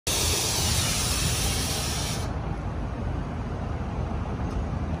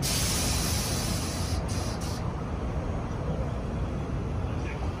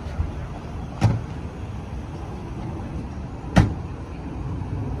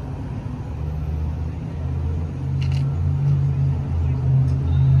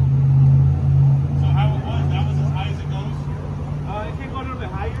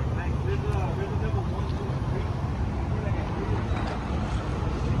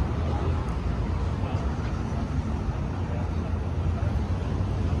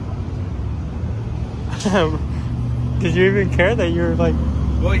Did you even care that you were like...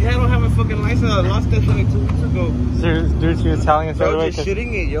 Well, yeah, I don't have a fucking license. I lost that like 2 weeks ago. Dude, she was telling us right away. Just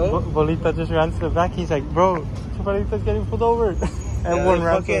shitting it, yo. Bolita just ran to the back. He's like, bro, Bolita's getting pulled over. Everyone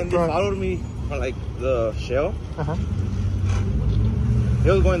ran to the front. They followed me from like the shell. He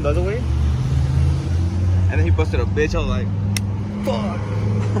was going the other way. And then he busted a bitch. I was like, fuck.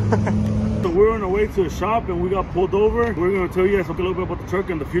 So we're on our way to a shop and we got pulled over. We're going to tell you guys a little bit about the truck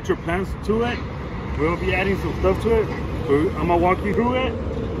and the future plans to it. We're going to be adding some stuff to it. So I'm going to walk you through it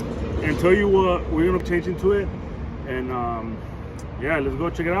and tell you what we're going to change into it. And yeah, let's go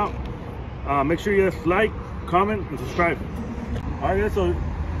check it out. Make sure you guys like, comment, and subscribe. All right, guys, so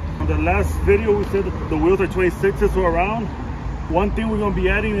on the last video we said that the wheels are 26s or around. One thing we're going to be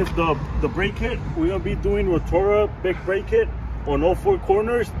adding is the brake kit. We're going to be doing Rotora big brake kit on all 4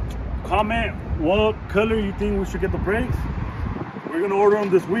 corners. Comment what color you think we should get the brakes. We're going to order them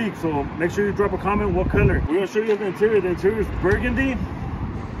this week, so make sure you drop a comment what color. We're going to show you the interior. The interior is burgundy.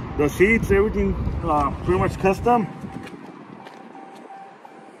 The seats, everything pretty much custom.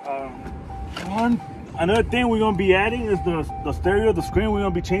 Another thing we're going to be adding is the stereo, the screen. We're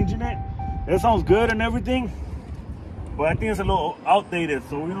going to be changing it. It sounds good and everything, but I think it's a little outdated,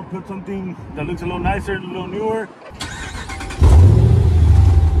 so we're going to put something that looks a little nicer, a little newer.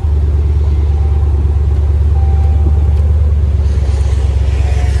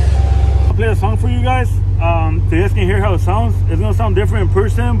 I'll play a song for you guys so you guys can hear how it sounds. It's going to sound different in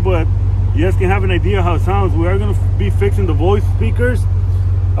person, but you guys can have an idea how it sounds. We are going to be fixing the voice speakers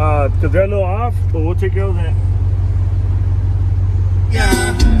because they're a little off, but we'll take care of that.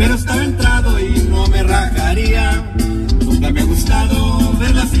 Pero estaba entrado y no me rajaría. Nunca me ha gustado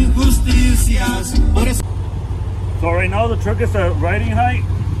ver las injusticias. Por eso. So right now the truck is at riding height.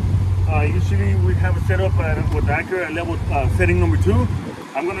 Usually we have it set up with the Acura at level setting number 2.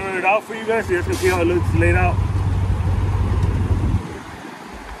 I'm gonna run it out for you guys so you guys can see how it looks laid out.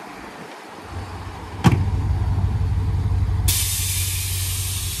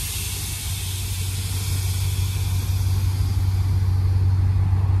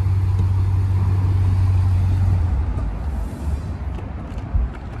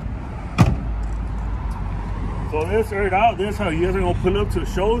 So this aired out, this is how you guys are gonna pull up to the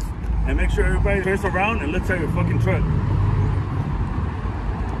shows and make sure everybody turns around and looks at your fucking truck.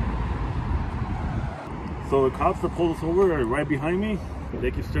 So the cops that pulled us over are right behind me. They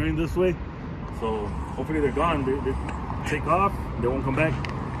keep steering this way. So hopefully they're gone. They take off, they won't come back.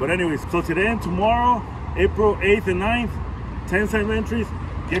 But anyways, so today and tomorrow, April 8th and 9th, 10-cent entries.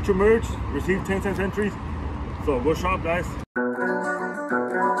 Get your merch, receive 10-cent entries. So go shop, guys.